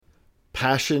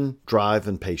Passion, drive,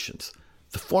 and patience.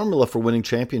 The formula for winning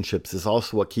championships is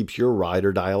also what keeps your ride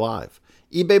or die alive.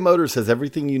 eBay Motors has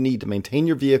everything you need to maintain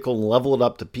your vehicle and level it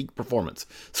up to peak performance.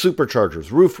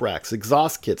 Superchargers, roof racks,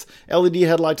 exhaust kits, LED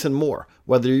headlights, and more.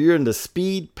 Whether you're into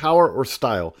speed, power, or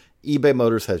style, eBay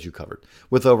Motors has you covered.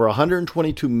 With over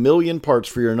 122 million parts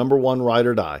for your number one ride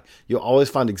or die, you'll always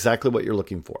find exactly what you're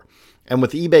looking for. And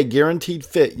with eBay Guaranteed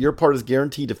Fit, your part is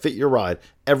guaranteed to fit your ride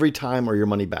every time or your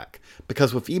money back.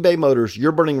 Because with eBay Motors,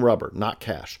 you're burning rubber, not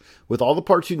cash. With all the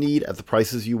parts you need at the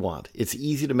prices you want, it's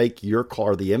easy to make your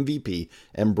car the MVP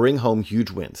and bring home huge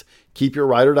wins. Keep your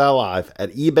ride or die alive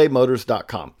at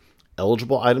ebaymotors.com.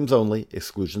 Eligible items only.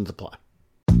 Exclusions apply.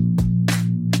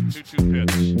 2-2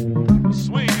 pitch.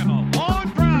 Swing and a long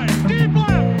drive. Deep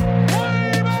left.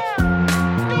 Way back.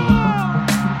 Gone!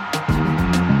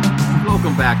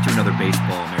 Welcome back to another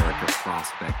Baseball America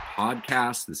Prospect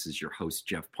podcast. This is your host,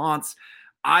 Jeff Ponce.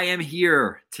 I am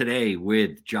here today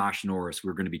with Josh Norris.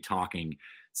 We're going to be talking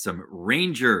some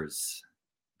Rangers,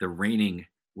 the reigning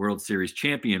World Series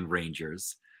champion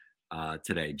Rangers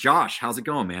today. Josh, how's it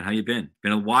going, man? How you been?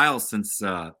 Been a while since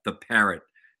the Parrot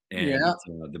and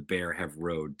the Bear have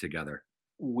rode together.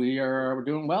 We're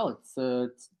doing well.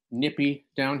 It's nippy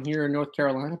down here in North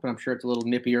Carolina, but I'm sure it's a little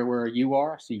nippier where you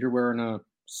are. So you're wearing a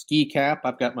ski cap.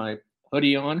 I've got my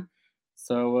hoodie on.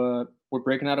 So we're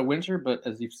breaking out of winter, but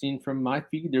as you've seen from my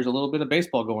feed, there's a little bit of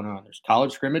baseball going on. There's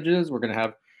college scrimmages. We're going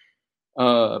to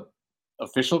have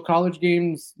official college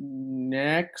games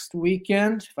next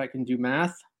weekend, if I can do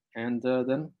math. And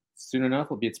then soon enough,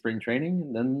 we'll be at spring training,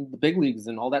 and then the big leagues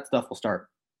and all that stuff will start.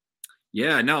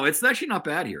 Yeah, no, it's actually not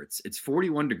bad here. It's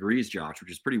 41 degrees, Josh,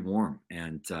 which is pretty warm.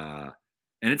 And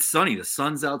it's sunny. The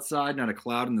sun's outside, not a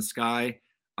cloud in the sky.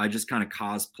 I just kind of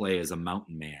cosplay as a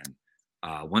mountain man.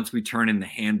 Once we turn in the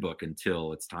handbook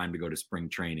until it's time to go to spring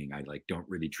training, I don't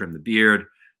really trim the beard,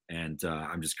 and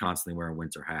I'm just constantly wearing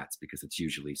winter hats because it's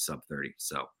usually sub 30.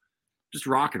 So just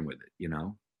rocking with it, you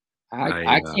know.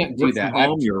 I can't do that.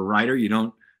 Home, you're a writer. I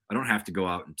don't have to go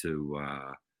out into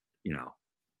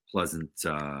pleasant,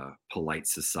 polite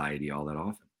society all that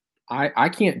often. I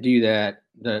can't do that.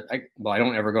 I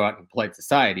don't ever go out in polite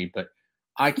society, but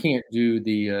I can't do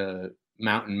the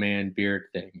mountain man beard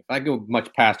thing. If I go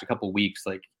much past a couple weeks,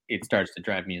 it starts to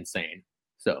drive me insane.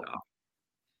 So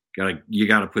you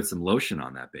gotta put some lotion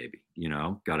on that baby.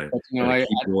 Gotta keep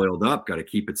it oiled up. Gotta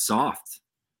keep it soft.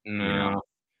 No,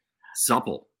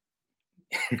 supple.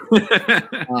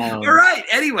 All right.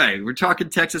 Anyway, we're talking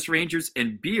Texas Rangers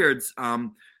and beards.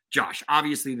 Josh,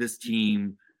 obviously this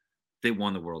team, they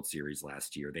won the World Series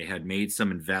last year. They had made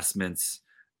some investments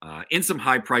in some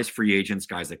high-priced free agents,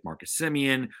 guys like Marcus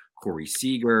Semien, Corey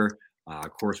Seager,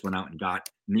 of course, went out and got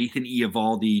Nathan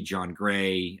Eovaldi, John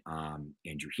Gray,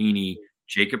 Andrew Heaney,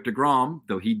 Jacob deGrom,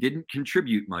 though he didn't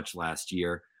contribute much last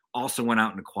year, also went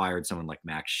out and acquired someone like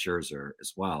Max Scherzer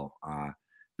as well.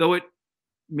 Though it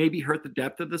maybe hurt the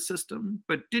depth of the system,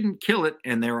 but didn't kill it.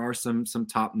 And there are some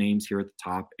top names here at the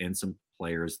top and some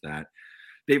players that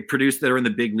they've produced that are in the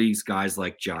big leagues, guys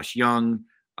like Josh Young,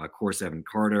 of course, Evan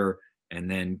Carter, and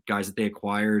then guys that they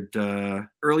acquired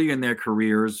early in their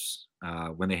careers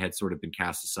when they had sort of been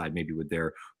cast aside maybe with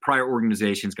their prior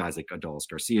organizations, guys like Adolis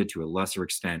Garcia, to a lesser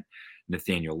extent,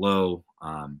 Nathaniel Lowe.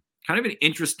 Kind of an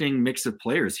interesting mix of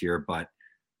players here, but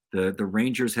the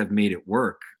Rangers have made it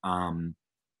work.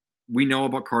 We know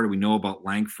about Carter. We know about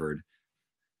Langford.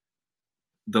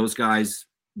 Those guys,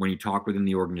 when you talk within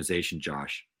the organization,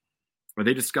 Josh, are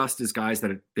they discussed as guys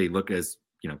that they look as,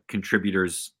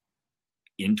 contributors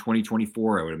in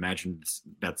 2024? I would imagine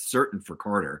that's certain for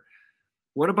Carter.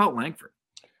 What about Langford?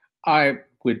 I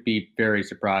would be very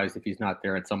surprised if he's not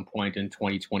there at some point in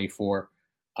 2024.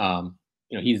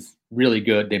 He's really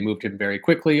good. They moved him very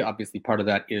quickly. Obviously, part of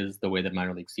that is the way the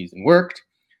minor league season worked.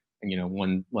 And,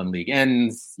 one league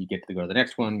ends, you get to go to the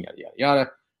next one, yada,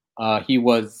 yada, yada. He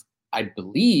was, I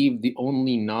believe, the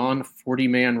only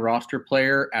non-40-man roster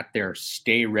player at their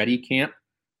Stay Ready camp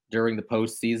during the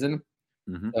postseason.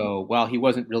 Mm-hmm. So while he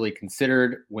wasn't really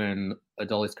considered when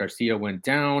Adolis Garcia went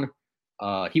down,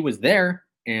 he was there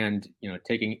and,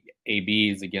 taking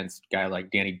ABs against a guy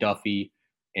like Danny Duffy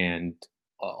and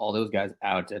all those guys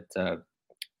out at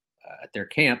their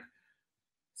camp.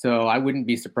 So I wouldn't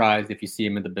be surprised if you see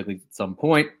him in the big leagues at some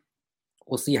point.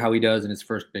 We'll see how he does in his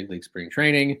first big league spring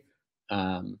training.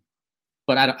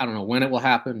 But I don't know when it will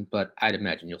happen, but I'd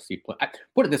imagine you'll see.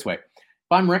 Put it this way.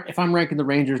 If I'm ranking the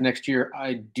Rangers next year,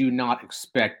 I do not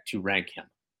expect to rank him.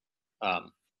 I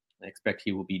expect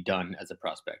he will be done as a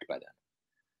prospect by then.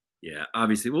 Yeah,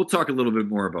 obviously. We'll talk a little bit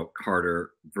more about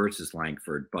Carter versus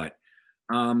Langford, but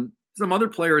some other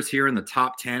players here in the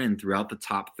top 10 and throughout the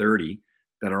top 30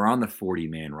 that are on the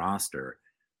 40-man roster,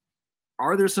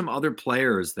 are there some other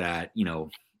players that,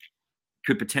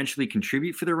 could potentially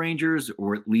contribute for the Rangers,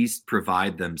 or at least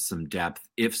provide them some depth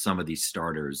if some of these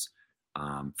starters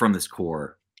from this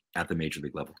core at the major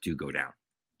league level do go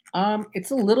down? It's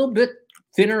a little bit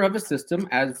thinner of a system,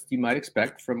 as you might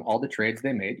expect from all the trades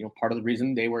they made. Part of the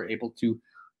reason they were able to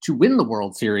win the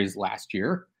World Series last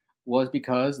year was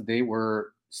because they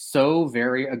were so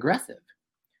very aggressive.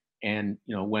 And,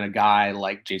 when a guy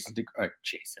like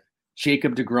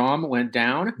Jacob deGrom went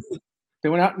down, they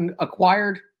went out and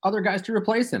acquired other guys to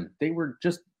replace him. They were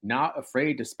just not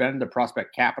afraid to spend the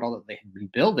prospect capital that they had been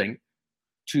building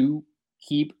to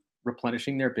keep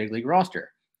replenishing their big league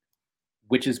roster,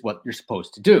 which is what you're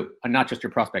supposed to do. And not just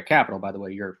your prospect capital, by the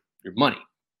way, your money,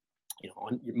 your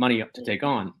money up to take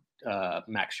on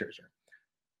Max Scherzer.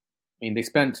 I mean, they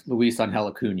spent Luis Angel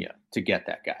Acuna to get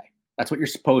that guy. That's what you're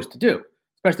supposed to do,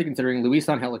 especially considering Luis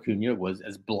Angel Acuna was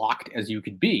as blocked as you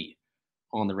could be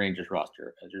on the Rangers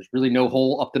roster. There's really no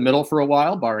hole up the middle for a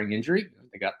while, barring injury.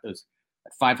 They got those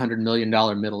 $500 million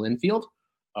middle infield.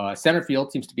 Center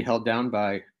field seems to be held down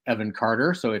by Evan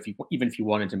Carter. So even if you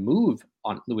wanted to move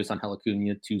on Luis Angel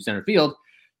Acuna to center field,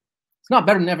 it's not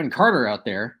better than Evan Carter out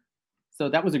there. So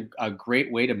that was a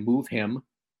great way to move him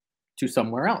to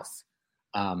somewhere else.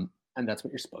 And that's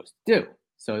what you're supposed to do.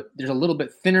 So there's a little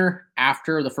bit thinner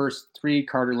after the first three,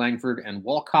 Carter, Langford, and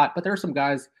Walcott, but there are some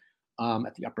guys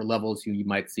at the upper levels who you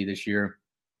might see this year.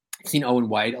 I've seen Owen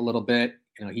White a little bit.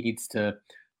 There's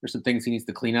some things he needs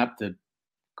to clean up to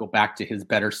go back to his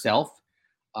better self.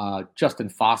 Justin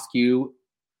Foscue,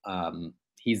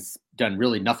 he's done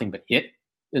really nothing but hit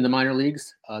in the minor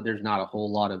leagues. There's not a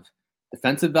whole lot of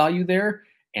defensive value there.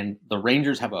 And the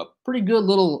Rangers have a pretty good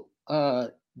little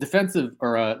defensive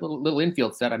or a little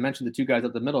infield set. I mentioned the two guys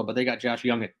up the middle, but they got Josh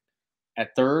Young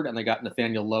at third, and they got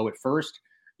Nathaniel Lowe at first.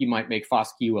 You might make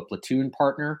Foscue a platoon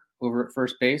partner over at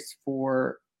first base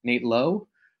for Nate Lowe,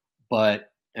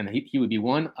 and he would be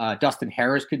one. Dustin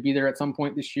Harris could be there at some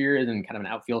point this year in kind of an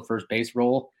outfield first base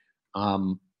role.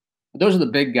 Those are the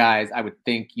big guys I would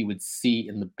think you would see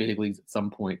in the big leagues at some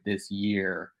point this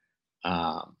year.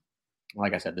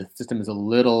 Like I said, the system is a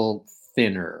little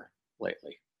thinner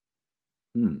lately.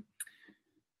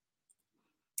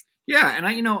 Yeah, and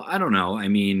I don't know. I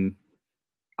mean,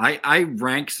 I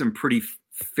rank some pretty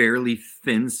fairly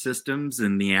thin systems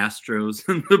in the Astros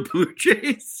and the Blue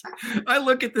Jays. I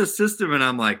look at this system and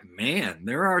I'm like, man,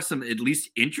 there are some at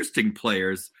least interesting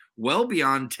players well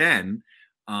beyond 10.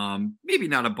 Maybe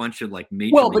not a bunch of like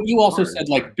major. Well, but you also said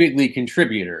like big league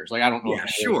contributors. Like, I don't know. Yeah,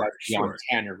 sure.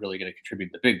 10 are really going to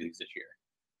contribute to the big leagues this year.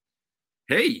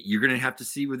 Hey, you're going to have to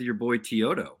see with your boy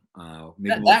Teodo.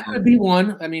 That could be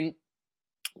one. I mean,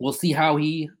 we'll see how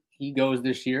he goes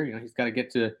this year. He's got to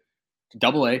get to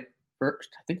Double-A first.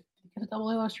 I think he got a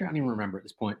Double-A last year. I don't even remember at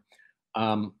this point.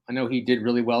 I know he did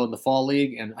really well in the fall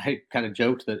league, and I kind of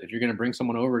joked that if you're going to bring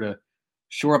someone over to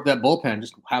shore up that bullpen,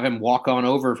 just have him walk on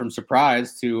over from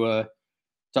Surprise to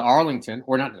Arlington,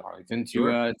 or not to Arlington,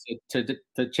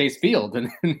 to Chase Field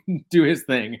and do his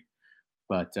thing.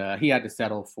 But he had to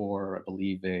settle for, I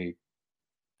believe,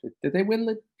 did they win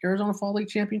the Arizona Fall League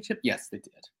Championship? Yes, they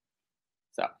did.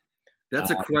 So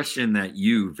that's a question that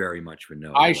you very much would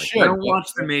know. I don't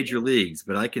watch the major leagues,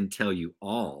 but I can tell you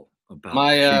all about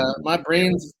my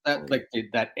brain's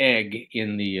that egg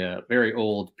in the very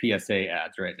old PSA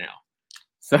ads right now.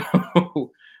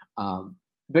 So,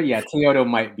 but yeah, Teodo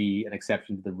might be an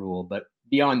exception to the rule. But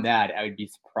beyond that, I would be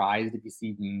surprised if you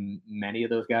see any of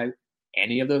those guys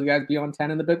beyond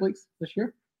 10 in the big leagues this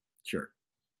year. Sure.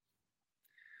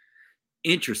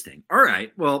 Interesting. All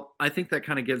right. Well, I think that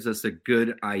kind of gives us a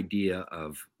good idea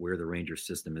of where the Rangers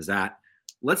system is at.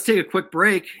 Let's take a quick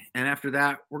break. And after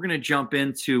that, we're going to jump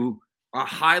into a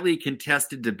highly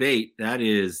contested debate. That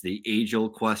is the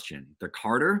age-old question, the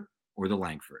Carter or the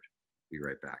Langford. Be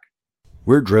right back.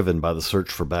 We're driven by the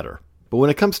search for better. But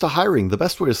when it comes to hiring, the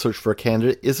best way to search for a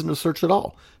candidate isn't to search at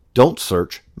all. Don't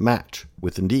search, match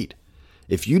with Indeed.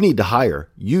 If you need to hire,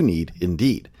 you need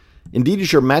Indeed. Indeed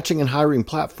is your matching and hiring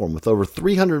platform with over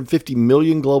 350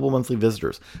 million global monthly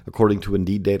visitors, according to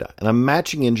Indeed data, and a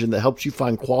matching engine that helps you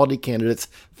find quality candidates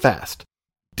fast.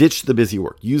 Ditch the busy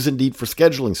work. Use Indeed for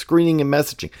scheduling, screening, and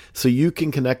messaging so you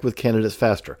can connect with candidates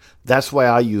faster. That's why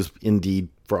I use Indeed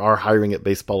for our hiring at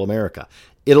Baseball America.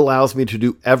 It allows me to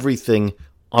do everything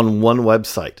on one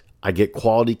website. I get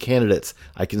quality candidates.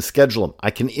 I can schedule them. I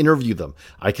can interview them.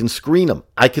 I can screen them.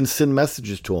 I can send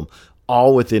messages to them,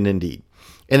 all within Indeed.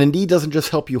 And Indeed doesn't just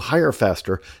help you hire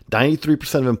faster.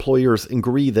 93% of employers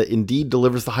agree that Indeed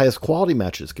delivers the highest quality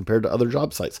matches compared to other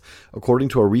job sites, according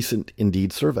to a recent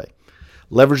Indeed survey.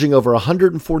 Leveraging over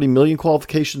 140 million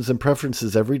qualifications and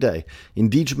preferences every day,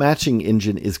 Indeed's matching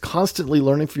engine is constantly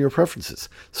learning from your preferences.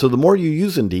 So the more you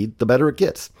use Indeed, the better it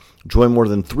gets. Join more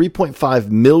than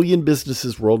 3.5 million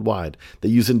businesses worldwide that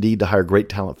use Indeed to hire great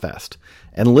talent fast.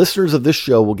 And listeners of this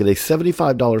show will get a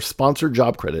 $75 sponsored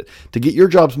job credit to get your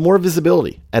jobs more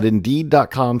visibility at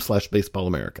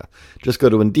Indeed.com/BaseballAmerica. Just go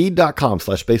to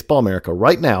Indeed.com/BaseballAmerica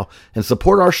right now and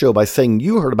support our show by saying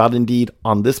you heard about Indeed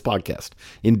on this podcast.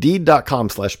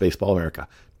 Indeed.com/BaseballAmerica.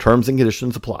 Terms and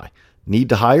conditions apply. Need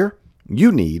to hire?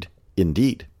 You need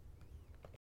Indeed.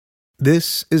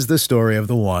 This is the story of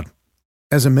the one.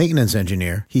 As a maintenance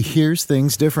engineer, he hears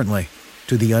things differently.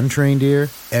 To the untrained ear,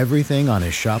 everything on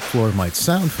his shop floor might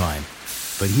sound fine,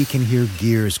 but he can hear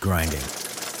gears grinding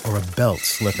or a belt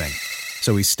slipping.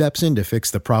 So he steps in to fix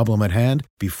the problem at hand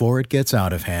before it gets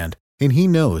out of hand. And he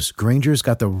knows Grainger's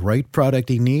got the right product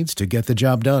he needs to get the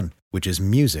job done, which is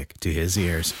music to his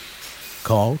ears.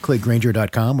 Call, click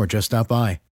Grainger.com, or just stop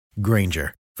by.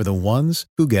 Grainger, for the ones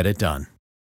who get it done.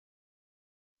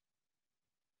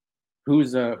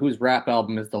 Whose rap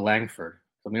album is the Langford?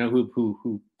 Let me know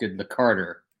who did the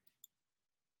Carter.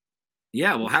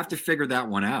 Yeah, we'll have to figure that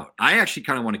one out. I actually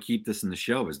kind of want to keep this in the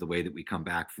show as the way that we come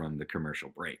back from the commercial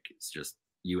break. It's just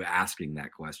you asking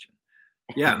that question.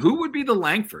 Yeah, who would be the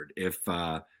Langford if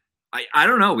I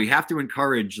don't know. We have to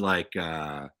encourage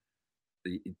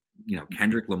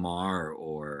Kendrick Lamar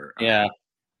or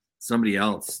somebody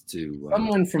else to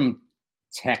someone from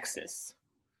Texas.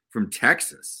 From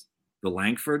Texas, the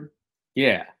Langford.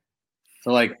 Yeah.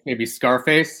 So like maybe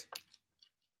Scarface.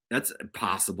 That's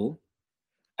possible.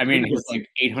 I mean, he's like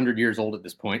 800 years old at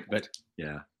this point, but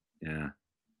yeah.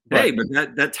 Hey, but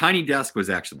that tiny desk was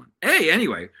excellent. Hey,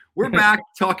 anyway, we're back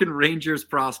talking Rangers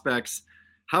prospects.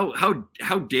 How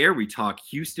dare we talk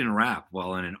Houston rap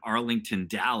while in an Arlington,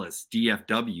 Dallas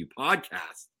DFW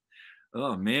podcast?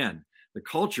 Oh man, the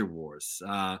culture wars.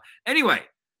 Anyway,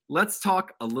 let's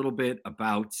talk a little bit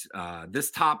about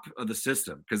this top of the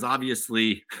system, because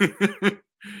obviously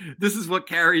this is what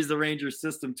carries the Rangers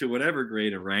system to whatever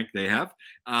grade of rank they have.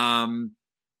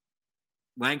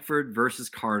 Langford versus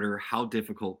Carter. How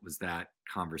difficult was that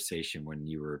conversation when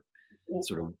you were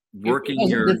sort of working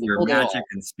your magic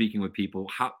and speaking with people?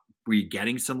 How were you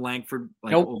getting some Langford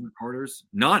over Carter's?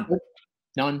 None.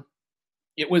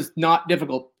 It was not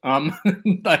difficult.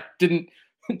 I didn't.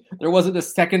 There wasn't a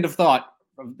second of thought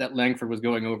that Langford was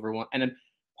going over one. And then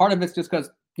part of it's just because,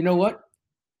 you know what?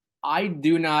 I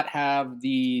do not have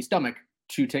the stomach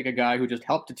to take a guy who just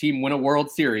helped a team win a World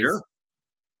Series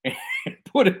and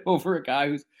put it over a guy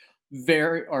who's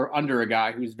under a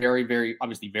guy who's very, very,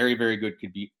 obviously very, very good,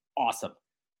 could be awesome.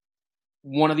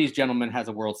 One of these gentlemen has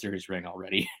a World Series ring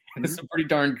already. And it's pretty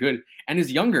darn good and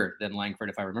is younger than Langford,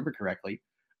 if I remember correctly.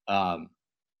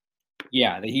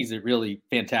 He's a really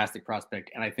fantastic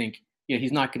prospect. And I think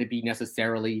he's not going to be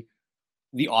necessarily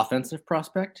the offensive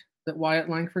prospect that Wyatt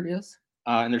Langford is.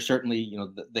 And there's certainly,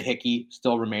 the Hickey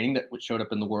still remaining that showed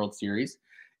up in the World Series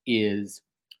is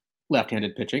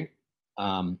left-handed pitching.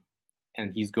 And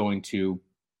he's going to,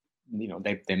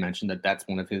 they mentioned that that's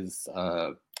one of his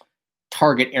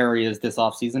target areas this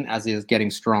offseason as he is getting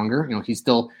stronger. He's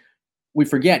still, we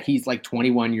forget he's like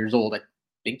 21 years old. I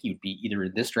think he'd be either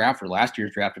in this draft or last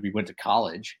year's draft if he went to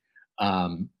college.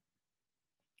 And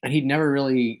he'd never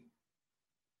really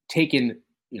taken,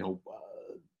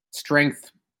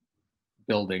 strength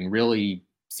building really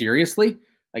seriously.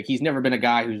 Like he's never been a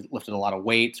guy who's lifted a lot of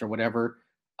weights or whatever.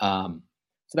 So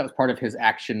that was part of his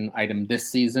action item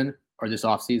this season or this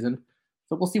off season.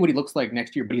 So we'll see what he looks like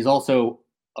next year. But he's also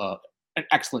an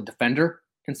excellent defender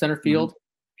in center field.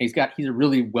 Mm-hmm. He's a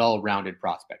really well-rounded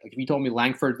prospect. Like if you told me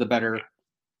Langford's the better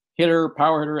hitter,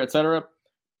 power hitter, etc.,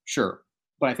 sure.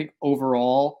 But I think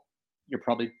overall,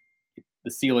 the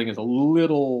ceiling is a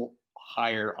little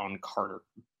higher on Carter.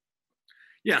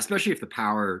 Yeah, especially if the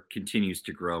power continues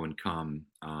to grow and come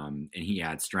and he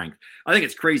adds strength. I think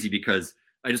it's crazy because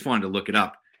I just wanted to look it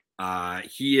up.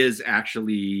 He is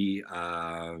actually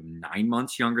 9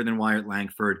 months younger than Wyatt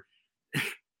Langford.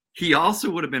 He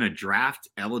also would have been a draft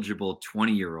eligible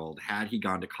 20-year-old had he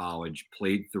gone to college,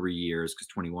 played 3 years, because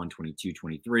 21, 22,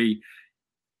 23.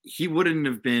 He wouldn't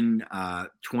have been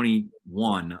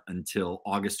 21 until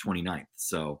August 29th.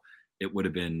 So it would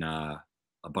have been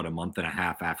about a month and a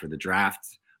half after the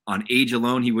draft. On age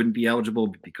alone, he wouldn't be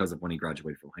eligible because of when he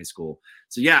graduated from high school.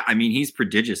 So, yeah, I mean, he's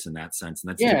prodigious in that sense.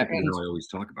 And that's how I always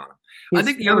talk about him. I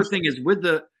think the other thing is with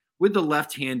the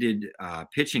left-handed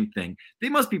pitching thing, they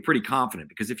must be pretty confident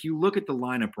because if you look at the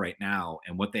lineup right now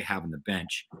and what they have on the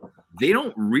bench, they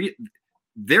don't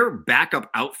their backup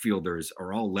outfielders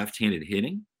are all left-handed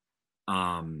hitting.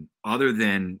 other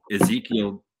than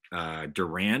Ezekiel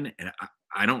Duran, and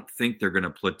I don't think they're going to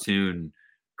platoon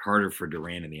Carter for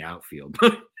Duran in the outfield.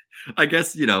 But I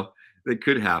guess, it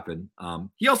could happen.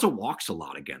 He also walks a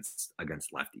lot against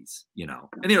lefties,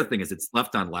 And the other thing is it's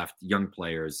left on left, young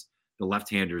players, the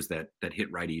left-handers that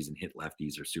hit righties and hit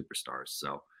lefties are superstars.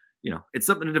 So, it's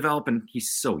something to develop, and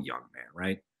he's so young, man,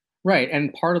 right? Right.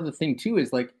 And part of the thing too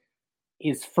is like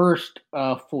his first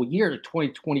full year,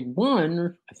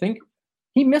 2021, I think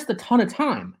he missed a ton of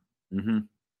time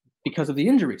because of the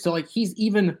injury. So like he's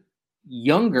even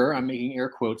younger, I'm making air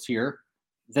quotes here,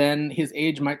 than his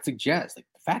age might suggest. Like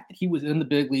the fact that he was in the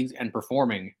big leagues and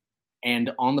performing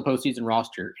and on the postseason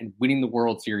roster and winning the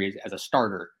World Series as a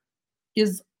starter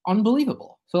is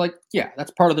unbelievable. So like, yeah,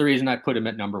 that's part of the reason I put him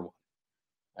at number one.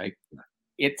 Like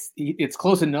it's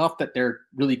close enough that they're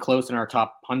really close in our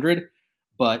top 100,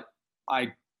 but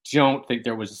I don't think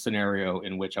there was a scenario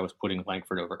in which I was putting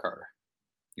Langford over Carter.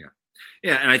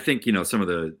 Yeah, and I think, some of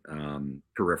the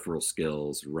peripheral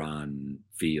skills, run,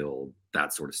 field,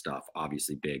 that sort of stuff,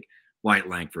 obviously big. Wyatt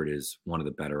Langford is one of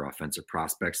the better offensive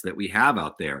prospects that we have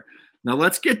out there. Now,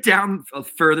 let's get down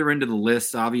further into the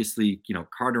list. Obviously,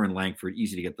 Carter and Langford,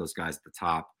 easy to get those guys at the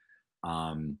top.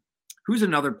 Who's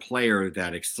another player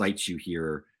that excites you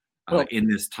here in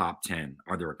this top 10?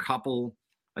 Are there a couple?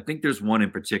 I think there's one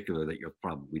in particular that you'll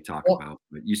probably talk about,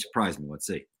 but you surprised me. Let's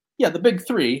see. Yeah, the big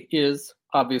three is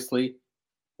obviously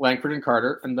Langford and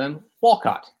Carter, and then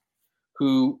Walcott,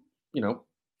 who,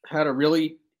 had a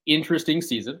really interesting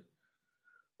season,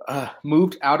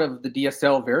 moved out of the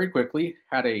DSL very quickly,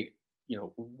 had a,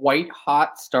 white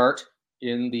hot start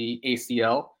in the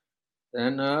ACL,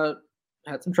 then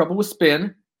had some trouble with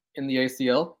spin in the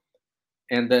ACL,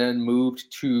 and then moved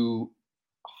to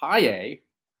high A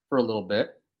for a little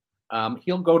bit.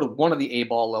 He'll go to one of the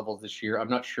A-ball levels this year. I'm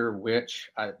not sure which.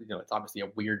 It's obviously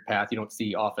a weird path. You don't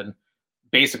see often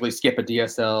basically skip a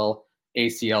DSL,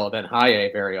 ACL, then high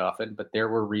A very often, but there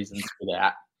were reasons for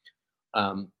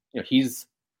that. He's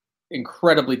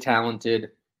incredibly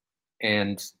talented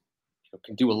and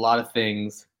can do a lot of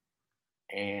things.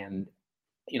 And,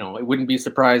 it wouldn't be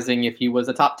surprising if he was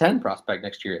a top 10 prospect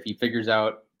next year if he figures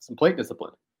out some plate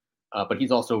discipline. But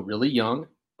he's also really young,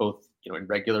 both, in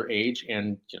regular age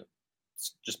and,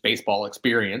 just baseball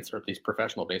experience, or at least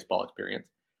professional baseball experience.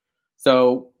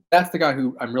 So that's the guy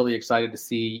who I'm really excited to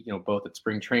see, both at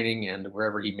spring training and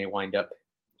wherever he may wind up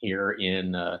here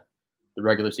in the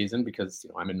regular season, because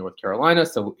I'm in North Carolina.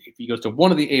 So if he goes to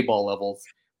one of the A-ball levels,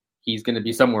 he's going to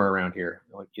be somewhere around here,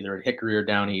 like either at Hickory or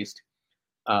down east.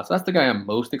 So that's the guy I'm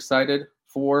most excited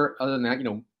for. Other than that,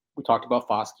 we talked about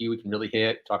Foscue. We can really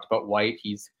hit. Talked about White.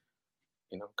 He's,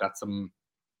 got some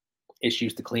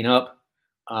issues to clean up.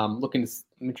 I'm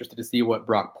interested to see what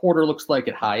Brock Porter looks like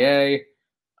at high A.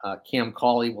 Cam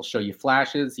Cauley will show you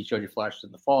flashes. He showed you flashes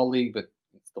in the fall league, but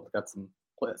still got some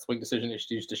swing decision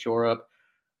issues to shore up.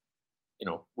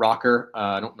 Rocker.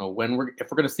 I don't know if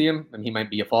we're going to see him, and he might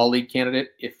be a fall league candidate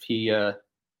if he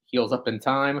heals up in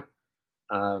time.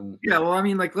 Yeah, well, I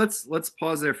mean, let's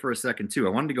pause there for a second too. I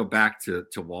wanted to go back to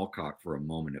Walcott for a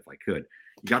moment, if I could.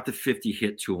 You got the 50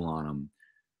 hit tool on him.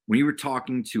 When you were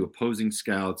talking to opposing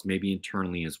scouts, maybe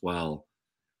internally as well,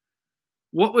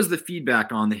 what was the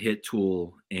feedback on the hit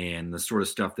tool and the sort of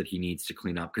stuff that he needs to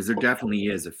clean up? Because there definitely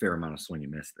is a fair amount of swing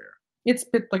and miss there. It's,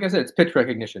 like I said, it's pitch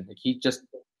recognition. Like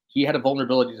he had a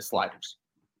vulnerability to sliders,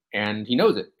 and he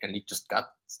knows it, and he just got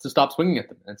to stop swinging at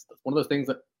them. And it's one of those things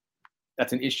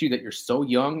that's an issue that you're so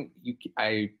young. You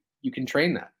can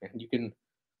train that, and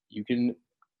you can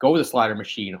go with a slider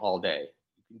machine all day.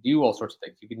 You can do all sorts of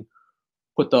things. You can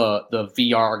put the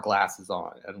VR glasses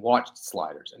on and watch the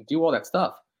sliders and do all that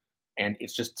stuff. And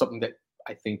it's just something that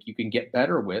I think you can get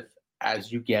better with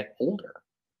as you get older.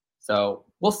 So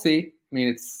we'll see. I mean,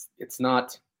 it's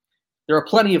not. There are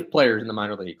plenty of players in the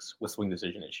minor leagues with swing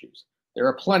decision issues. There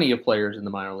are plenty of players in the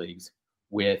minor leagues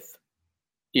with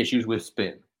issues with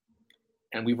spin,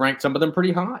 and we've ranked some of them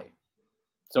pretty high.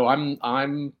 So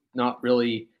I'm not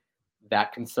really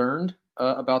that concerned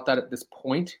about that at this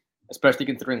point, especially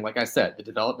considering, like I said, the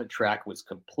development track was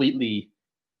completely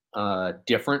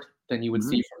different than you would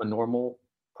see from a normal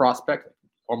prospect.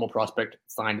 Normal prospect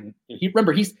signed. He's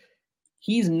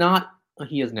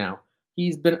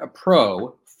been a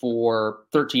pro for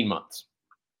 13 months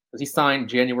because he signed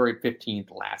January 15th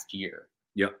last year.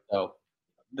 Yep. So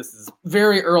this is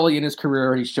very early in his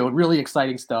career. He showed really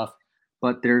exciting stuff,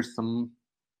 but there's some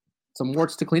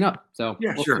warts to clean up. So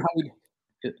yeah, we'll sure. see how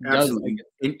it does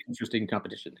interesting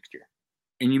competition next year.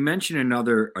 And you mentioned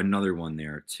another one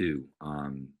there too,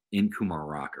 in Kumar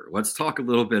Rocker. Let's talk a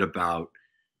little bit about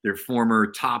They're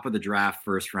former top of the draft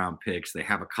first round picks. They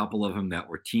have a couple of them that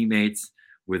were teammates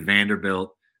with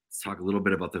Vanderbilt. Let's talk a little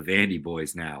bit about the Vandy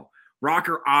boys now.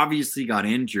 Rocker obviously got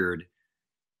injured.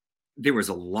 There was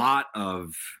a lot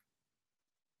of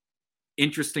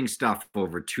interesting stuff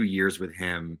over 2 years with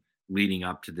him leading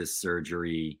up to this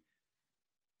surgery.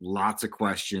 Lots of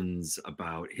questions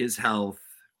about his health.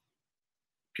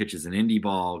 Pitches an indie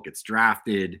ball, gets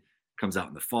drafted, comes out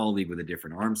in the fall league with a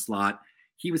different arm slot.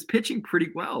 He was pitching pretty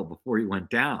well before he went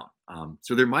down.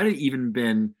 So there might have even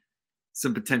been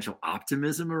some potential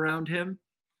optimism around him.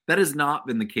 That has not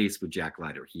been the case with Jack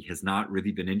Leiter. He has not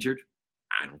really been injured.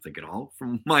 I don't think at all,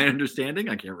 from my understanding.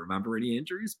 I can't remember any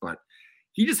injuries, but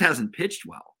he just hasn't pitched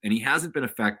well, and he hasn't been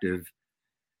effective.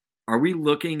 Are we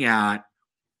looking at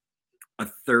a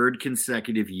third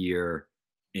consecutive year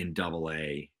in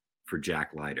Double-A for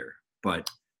Jack Leiter? But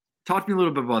talk to me a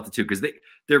little bit about the two, because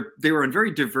they were on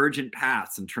very divergent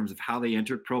paths in terms of how they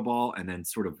entered pro ball and then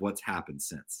sort of what's happened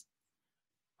since.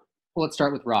 Well, let's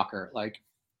start with Rocker.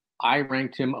 I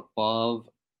ranked him above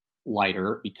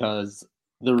Leiter because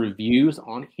the reviews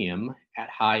on him at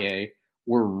High A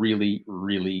were really,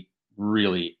 really,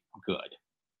 really good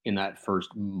in that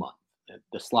first month.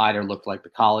 The slider looked like the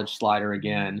college slider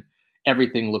again.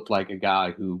 Everything looked like a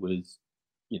guy who was,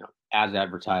 as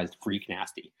advertised, freak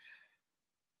nasty.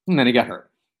 And then he got hurt.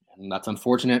 And that's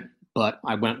unfortunate, but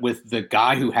I went with the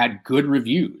guy who had good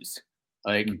reviews.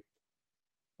 And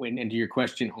to your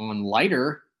question on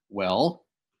Leiter, well,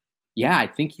 yeah, I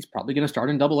think he's probably going to start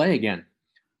in Double-A again.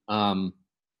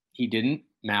 He didn't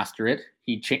master it.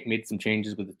 He made some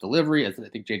changes with his delivery. As I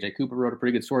think J.J. Cooper wrote a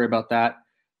pretty good story about that.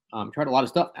 Tried a lot of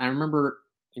stuff. I remember,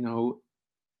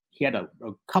 he had a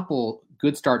couple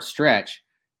good start stretch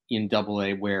in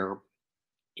Double-A where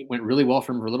it went really well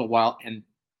for him for a little while, and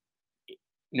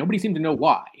nobody seemed to know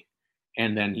why.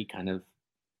 And then he kind of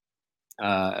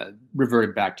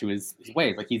reverted back to his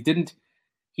ways.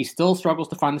 He still struggles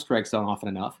to find the strike zone often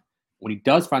enough. When he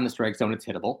does find the strike zone, it's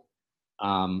hittable.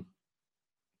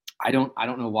 I don't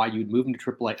know why you'd move him to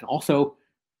AAA. And also,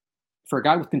 for a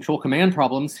guy with control command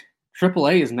problems,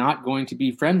 AAA is not going to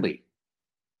be friendly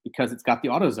because it's got the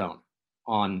auto zone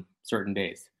on certain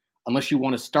days. Unless you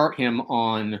want to start him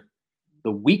on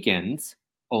the weekends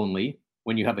only,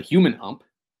 when you have a human ump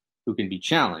who can be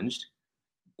challenged.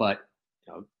 But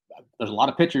there's a lot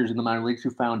of pitchers in the minor leagues who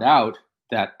found out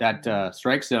that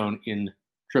strike zone in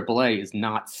AAA is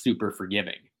not super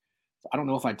forgiving. So I don't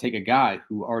know if I'd take a guy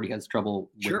who already has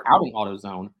trouble without an auto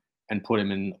zone and put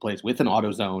him in a place with an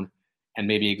auto zone and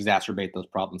maybe exacerbate those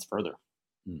problems further.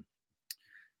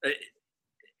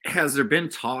 Has there been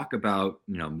talk about,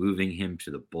 moving him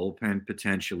to the bullpen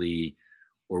potentially,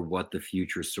 or what the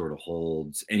future sort of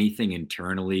holds? Anything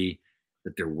internally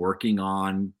that they're working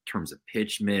on in terms of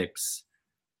pitch mix?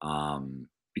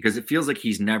 Because it feels like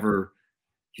he's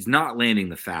not landing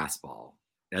the fastball.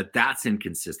 That's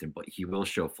inconsistent, but he will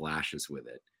show flashes with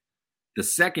it. The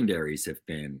secondaries have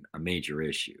been a major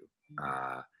issue.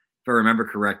 If I remember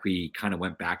correctly, he kind of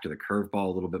went back to the curveball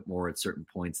a little bit more at certain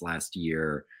points last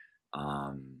year.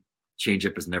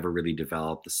 Changeup has never really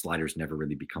developed. The slider's never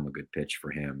really become a good pitch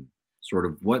for him. Sort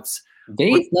of what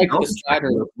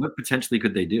potentially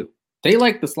could they do? They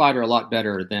like the slider a lot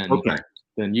better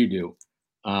than you do.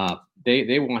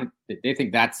 They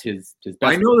think that's his best.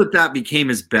 I know that became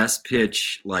his best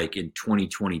pitch in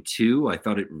 2022. I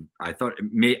thought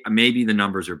maybe the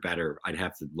numbers are better. I'd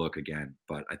have to look again,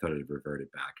 but I thought it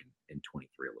reverted back in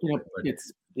 23 a little bit.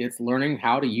 It's learning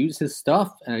how to use his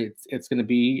stuff, and he's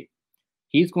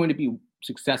going to be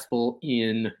successful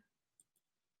in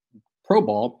pro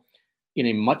ball in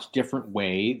a much different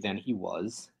way than he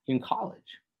was in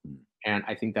college. And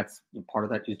I think that's part of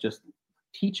that is just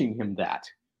teaching him that.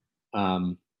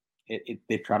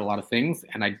 They've tried a lot of things,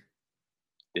 and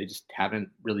they just haven't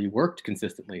really worked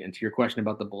consistently. And to your question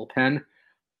about the bullpen,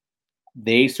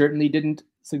 they certainly didn't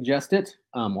suggest it,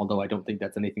 although I don't think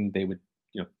that's anything they would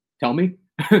tell me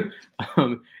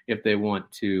if they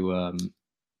want to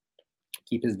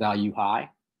keep his value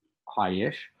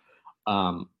high-ish.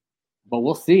 But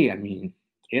we'll see. I mean,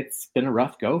 it's been a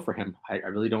rough go for him. I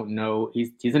really don't know.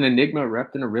 He's an enigma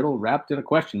wrapped in a riddle, wrapped in a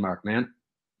question mark, man.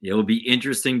 It'll be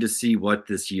interesting to see what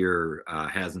this year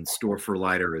has in store for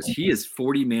Leiter, as he is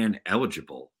 40-man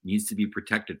eligible, needs to be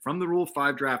protected from the Rule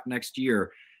 5 draft next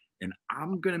year. And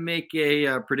I'm going to make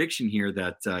a prediction here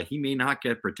that he may not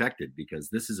get protected, because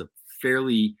this is a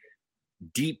fairly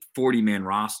deep 40-man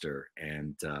roster.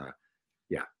 And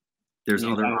there's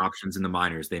other options in the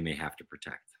minors they may have to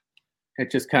protect. It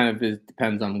just kind of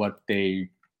depends on what they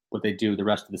do the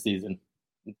rest of the season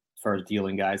as far as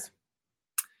dealing guys.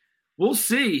 We'll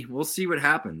see. We'll see what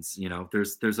happens.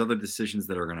 There's other decisions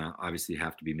that are going to obviously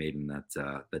have to be made in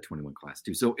that 21 class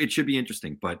too. So it should be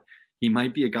interesting. But he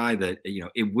might be a guy that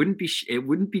it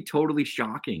wouldn't be totally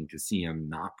shocking to see him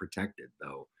not protected,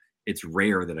 though. It's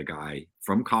rare that a guy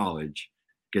from college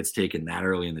gets taken that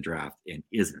early in the draft and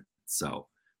isn't. So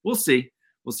we'll see.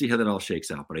 We'll see how that all shakes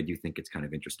out. But I do think it's kind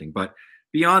of interesting. But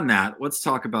beyond that, let's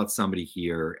talk about somebody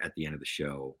here at the end of the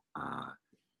show.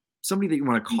 Somebody that you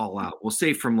want to call out. We'll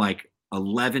say from like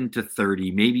 11 to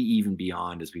 30, maybe even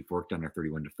beyond, as we've worked on our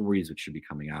 31 to 40s, which should be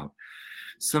coming out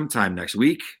sometime next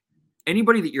week.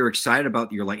 Anybody that you're excited about,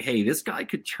 that you're like, hey, this guy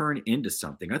could turn into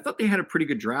something. I thought they had a pretty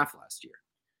good draft last year.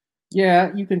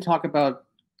 Yeah, you can talk about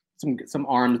some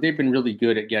arms. They've been really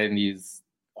good at getting these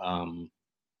under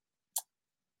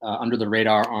the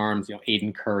radar arms.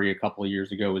 Aiden Curry a couple of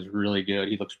years ago was really good.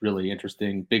 He looks really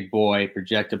interesting. Big boy,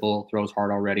 projectable, throws hard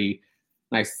already.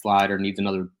 Nice slider, needs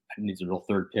a real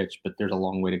third pitch, but there's a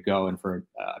long way to go. And for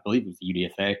I believe it was the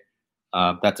UDFA,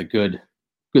 that's a good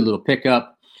little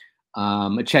pickup.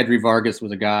 Echedri Vargas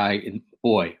was a guy, and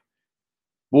boy,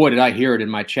 did I hear it in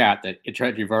my chat that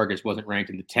Echedri Vargas wasn't ranked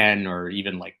in the 10 or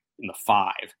even like in the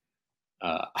 5.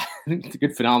 It's a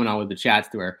good phenomenon with the chats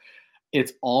to where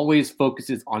it's always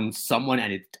focuses on someone,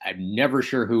 and I'm never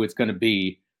sure who it's going to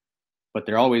be, but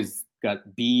they're always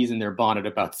got bees in their bonnet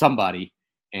about somebody.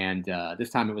 And this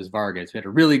time it was Vargas, who had a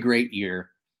really great year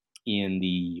in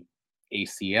the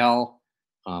ACL.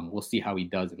 We'll see how he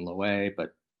does in low A,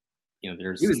 but he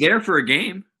was there for a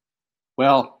game.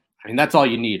 Well, I mean, that's all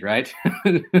you need, right?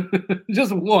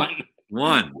 Just one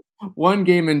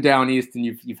game in Down East, and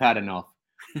you've had enough.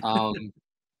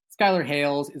 Skylar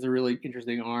Hales is a really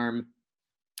interesting arm.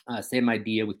 Same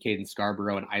idea with Caden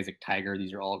Scarborough and Isaac Tiger.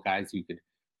 These are all guys who could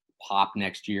pop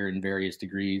next year in various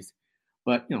degrees.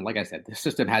 But, like I said, the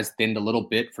system has thinned a little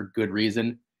bit for good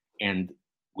reason and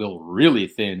will really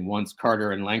thin once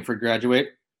Carter and Langford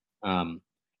graduate.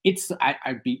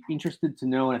 I'd be interested to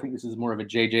know, and I think this is more of a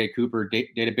JJ Cooper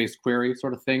database query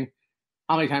sort of thing,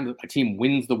 how many times a team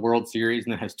wins the World Series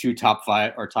and then has 2 top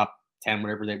 5 or top 10,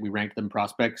 whatever that we ranked them,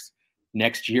 prospects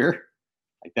next year.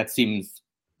 Like, that seems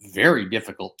very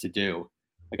difficult to do.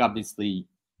 Like, obviously,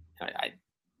 I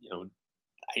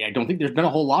don't think there's been a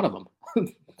whole lot of them,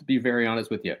 to be very honest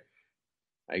with you.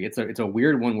 Like, it's a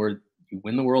weird one where you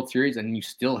win the World Series and you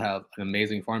still have an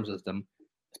amazing farm system,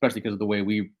 especially because of the way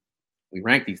we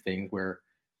rank these things, where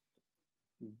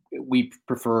we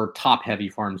prefer top-heavy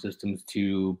farm systems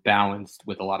to balanced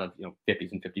with a lot of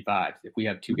 50s and 55s. If we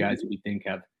have 2 guys who we think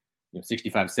have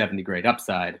 65, 70 grade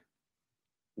upside,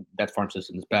 that farm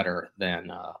system is better than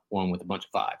one with a bunch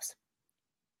of 5s.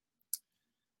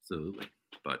 Absolutely.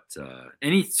 But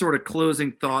any sort of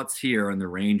closing thoughts here on the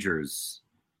Rangers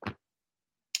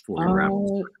before we wrap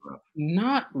this up?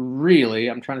 Not really.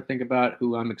 I'm trying to think about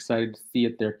who I'm excited to see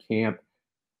at their camp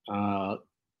and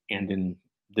in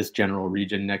this general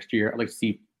region next year. I'd like to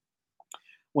see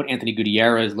what Anthony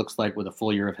Gutierrez looks like with a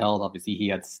full year of health. Obviously, he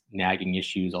had nagging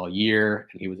issues all year,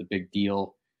 and he was a big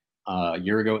deal a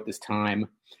year ago at this time.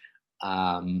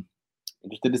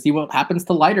 Interested to see what happens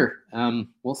to Leiter.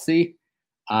 We'll see.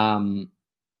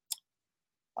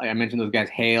 Like I mentioned, those guys,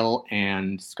 Hale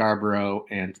and Scarborough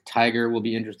and Tiger, will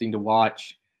be interesting to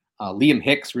watch. Liam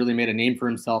Hicks really made a name for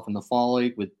himself in the fall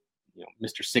league with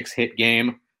Mr. 6-hit game.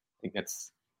 I think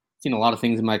that's seen a lot of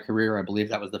things in my career. I believe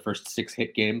that was the first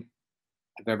 6-hit game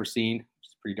I've ever seen, which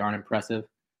is pretty darn impressive.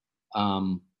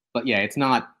 But yeah, it's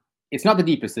not the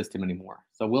deepest system anymore.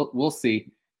 So we'll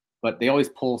see. But they always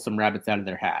pull some rabbits out of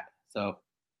their hat. So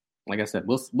like I said,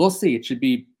 we'll see. It should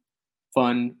be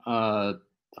fun, a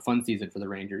fun season for the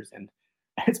Rangers, and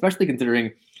especially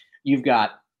considering you've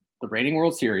got the reigning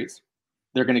World Series.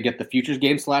 They're going to get the Futures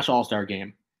Game / All-Star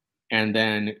Game, and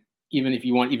then even if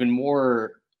you want even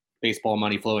more baseball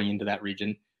money flowing into that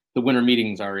region, the winter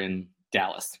meetings are in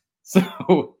Dallas.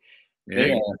 So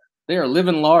they are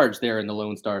living large there in the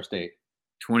Lone Star State.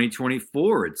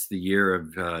 2024, it's the year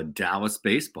of Dallas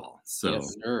baseball. So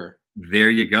yes, sir. There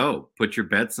you go. Put your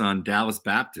bets on Dallas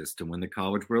Baptist to win the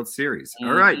College World Series.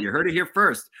 All right, you heard it here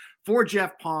first. For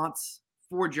Jeff Ponce,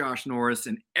 for Josh Norris,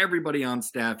 and everybody on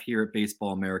staff here at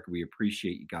Baseball America, we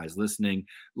appreciate you guys listening,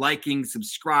 liking,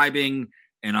 subscribing,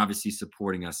 and obviously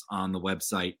supporting us on the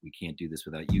website. We can't do this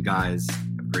without you guys.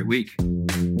 Have a great week.